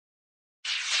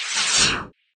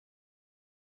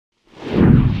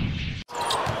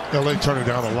LA turning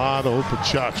down a lot of open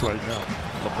shots right now.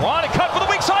 LeBron, a cut for the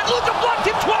weak side. Luka blocked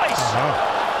him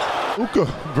twice. Luka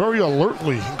very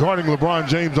alertly guarding LeBron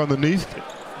James underneath.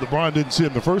 LeBron didn't see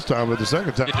him the first time, but the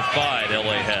second time. It to 5,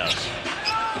 LA has.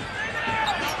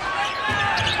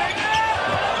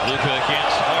 Luka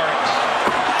against Hart.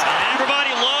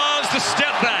 Everybody loves the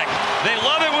step back. They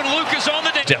love it when Luka's on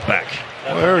the step back.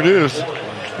 Well, there it is.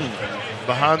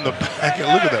 Behind the back, and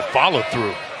look at that follow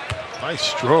through. Nice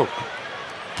stroke.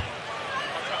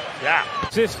 Yeah.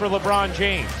 Assist for LeBron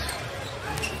James.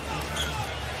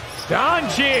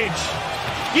 Doncic.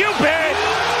 You bet.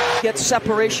 Gets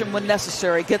separation when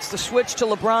necessary. Gets the switch to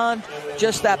LeBron.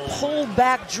 Just that pull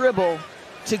back dribble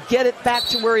to get it back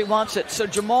to where he wants it. So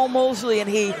Jamal Mosley and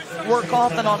he work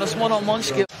often on his one-on-one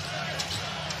skill.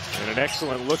 And an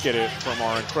excellent look at it from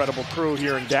our incredible crew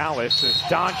here in Dallas as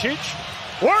Doncic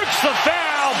works the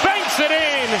foul, banks it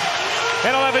in,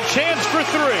 and he'll have a chance for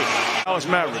 3. Dallas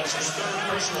Mavericks.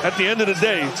 At the end of the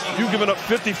day, you've given up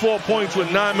 54 points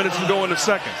with 9 minutes to go in the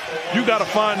second. You got to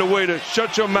find a way to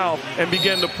shut your mouth and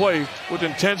begin to play with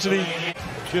intensity.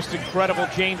 Just incredible.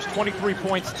 James, 23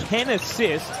 points, 10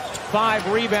 assists,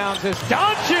 5 rebounds as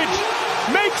Doncic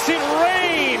makes it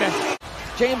rain.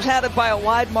 James had it by a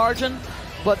wide margin,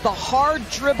 but the hard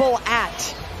dribble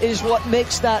at is what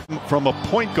makes that. From a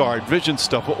point guard, vision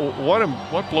stuff,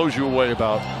 what blows you away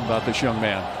about this young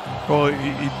man? Well,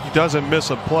 he doesn't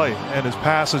miss a play, and his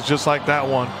pass is just like that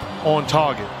one, on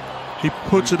target. He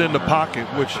puts it in the pocket,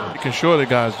 which you can show the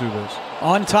guys do this.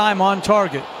 On time, on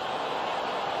target.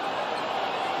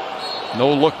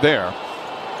 No look there.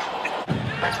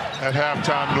 At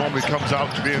halftime, normally comes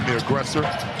out to being the aggressor.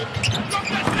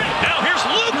 Now here's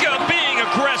Luka being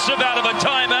aggressive out of a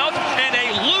timeout, and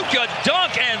a Luka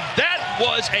dunk, and that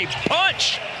was a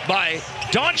punch by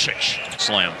Doncic.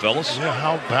 Slam, fellas. Yeah,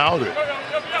 how about it?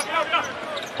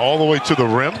 All the way to the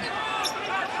rim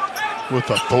with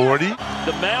authority.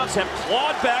 The Mavs have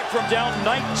clawed back from down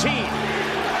 19.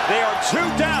 They are 2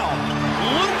 down.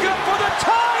 Luka for the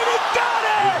tie, he got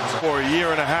it! For a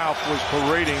year and a half was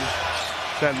parading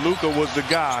that Luka was the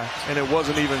guy, and it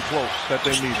wasn't even close that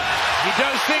they needed. He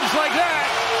does things like that.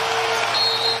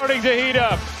 Starting to heat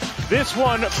up. This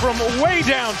one from way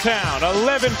downtown.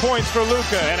 11 points for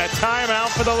Luka and a timeout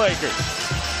for the Lakers.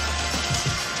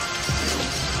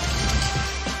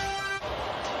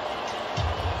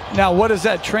 Now, what does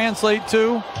that translate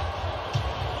to?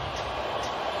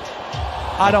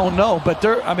 I don't know, but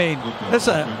it's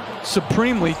a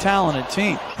supremely talented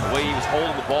team. The way he was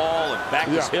holding the ball and back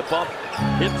his hips up,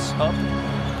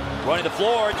 running the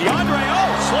floor. DeAndre,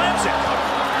 slams it.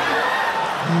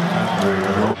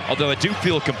 Although I do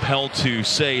feel compelled to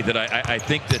say that I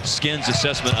think that Skin's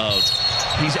assessment of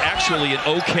he's actually an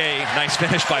okay, nice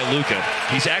finish by Luka.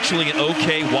 He's actually an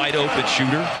okay wide open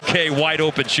shooter. Okay, wide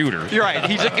open shooter. You're right.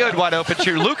 He's a good wide open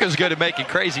shooter. Luka's good at making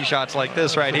crazy shots like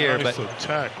this right here. Nice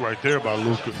attack right there by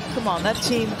Luka. Come on, that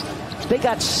team, they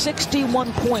got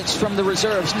 61 points from the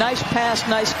reserves. Nice pass,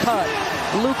 nice cut.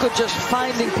 Luka just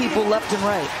finding people left and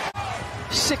right.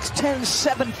 6'10",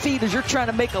 7 feet as you're trying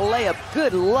to make a layup.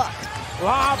 Good luck.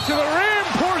 Lob to the rim.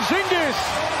 Porzingis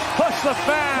plus the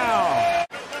foul.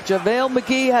 JaVale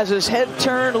McGee has his head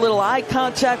turned, a little eye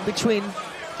contact between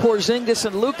Porzingis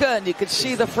and Luka, and you can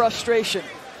see the frustration.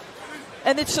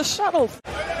 And it's a subtle.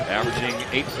 Averaging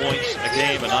 8 points a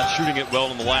game and not shooting it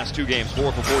well in the last 2 games.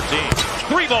 4 for 14.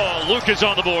 3 ball. Luka's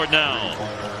on the board now.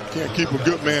 Can't keep a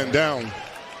good man down.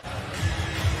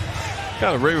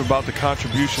 Got to rave about the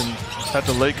contribution that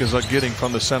the Lakers are getting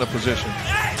from the center position.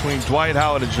 Between Dwight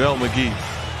Howard and JaVale McGee,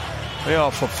 they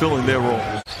are fulfilling their role.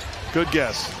 Good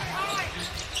guess.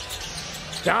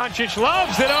 Doncic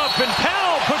loves it up, and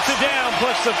Powell puts it down,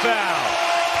 plus the foul.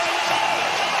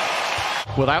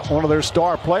 Without one of their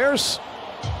star players.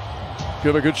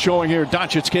 Give a good showing here.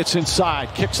 Doncic gets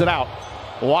inside, kicks it out.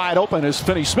 Wide open is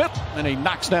Finney-Smith, and he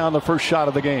knocks down the first shot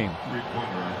of the game.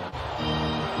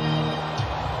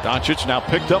 Doncic now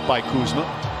picked up by Kuzma.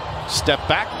 Step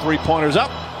back, 3-pointers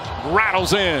up,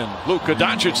 rattles in. Luka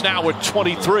Doncic now with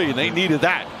 23. They needed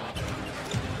that.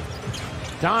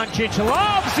 Doncic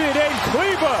lobs it, and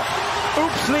Kleber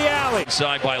oops the alley.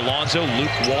 Side by Lonzo.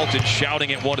 Luke Walton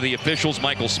shouting at one of the officials,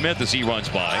 Michael Smith, as he runs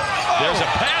by. There's a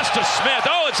pass to Smith.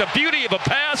 Oh, it's a beauty of a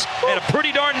pass and a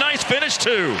pretty darn nice finish,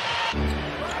 too.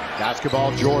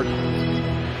 Basketball, Jordan.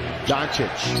 Doncic.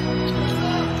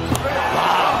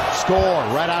 Wow. Score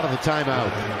right out of the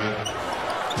timeout.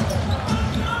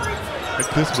 At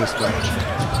this mismatch.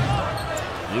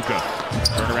 Luka,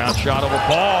 turnaround shot over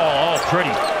ball. Oh,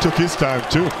 pretty. Took his time,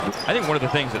 too. I think one of the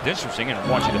things that's interesting in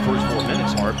watching the first 4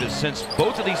 minutes, Harp, is since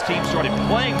both of these teams started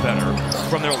playing better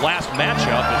from their last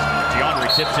matchup as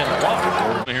DeAndre tips in the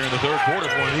block. Here in the third quarter.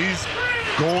 When he's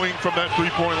going from that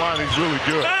three-point line, he's really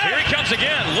good. Here he comes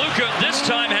again. Luka this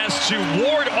time has to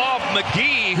ward off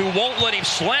McGee, who won't let him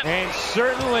slam. And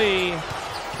certainly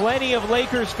plenty of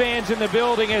Lakers fans in the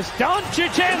building as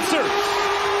Doncic answers.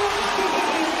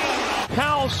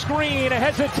 Powell screen, a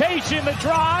hesitation, the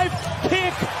drive,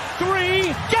 kick,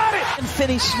 three, got it! And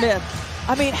Finney Smith.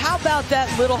 I mean, how about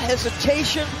that little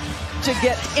hesitation to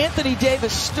get Anthony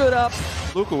Davis stood up?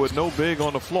 Luka with no big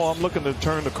on the floor. I'm looking to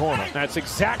turn the corner. That's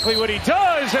exactly what he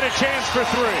does, and a chance for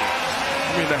three.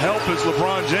 I mean, the help is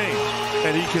LeBron James,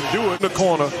 and he can do it in the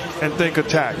corner and think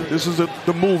attack. This is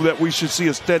the move that we should see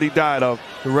a steady diet of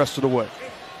the rest of the way.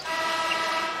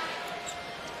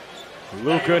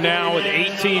 Luka now with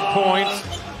 18 points.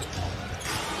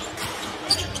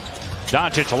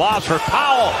 Doncic lost for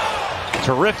Powell.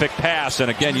 Terrific pass, and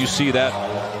again you see that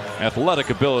athletic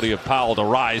ability of Powell to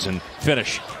rise and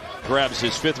finish. Grabs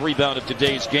his 5th rebound of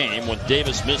today's game when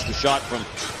Davis missed the shot from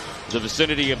the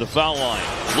vicinity of the foul line.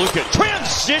 Luka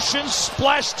transition,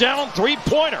 splash down,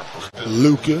 three-pointer.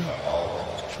 Luka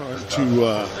trying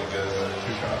to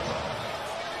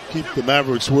keep the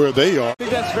Mavericks where they are. I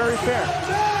think that's very fair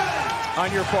on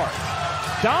your part.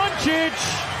 Doncic,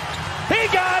 he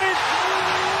got it.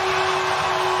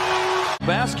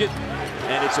 Basket,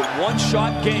 and it's a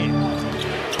one-shot game.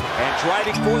 And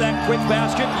driving for that quick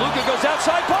basket, Luka goes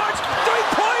outside Barnes,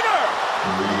 three-pointer!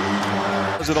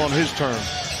 Does it on his turn,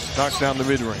 knocks down the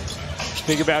mid-range.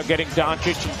 Think about getting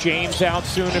Doncic and James out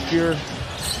soon if you're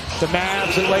the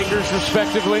Mavs and Lakers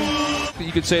respectively.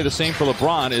 You could say the same for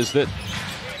LeBron, is that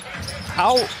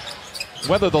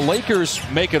whether the Lakers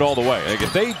make it all the way, like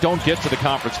if they don't get to the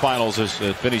conference finals as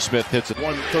Finney Smith hits it.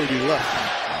 1:30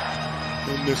 left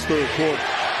in this third quarter.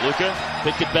 Luka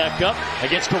picked it back up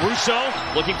against Caruso,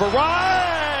 looking for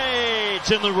right,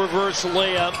 and the reverse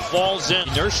layup falls in.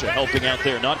 Inertia helping out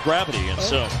there, not gravity, and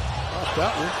so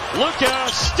Luka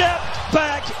step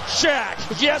back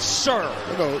Shaq, yes sir.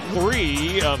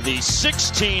 3 of the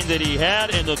 16 that he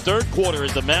had in the third quarter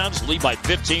as the Mavs lead by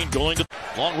 15 going to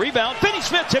long rebound. Finney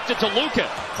Smith tipped it to Luka.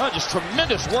 Oh, just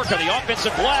tremendous work on the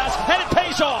offensive glass, and it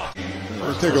pays off.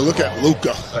 Let's take a look at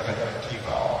Luka.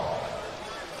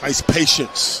 Nice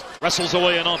patience. Wrestles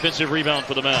away an offensive rebound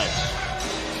for the Mavs.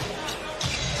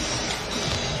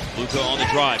 Luka on the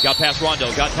drive. Got past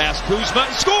Rondo. Got past Kuzma.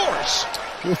 And scores!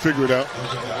 We'll figure it out.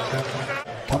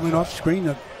 Coming off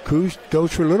screen, Kuz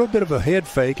goes for a little bit of a head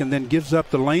fake and then gives up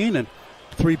the lane and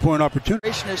three-point opportunity.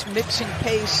 Is mixing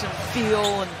pace and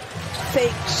feel and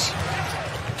fakes.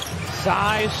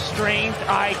 Size, strength,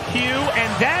 IQ,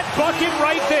 and that bucket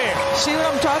right there. See what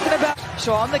I'm talking about?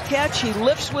 So on the catch, he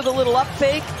lifts with a little up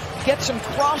fake, gets him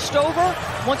crossed over.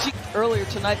 Earlier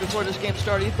tonight before this game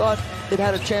started, he thought it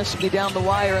had a chance to be down the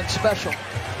wire and special.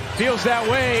 Feels that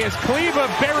way as Kleba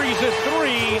buries a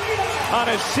three on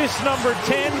assist number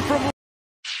 10 from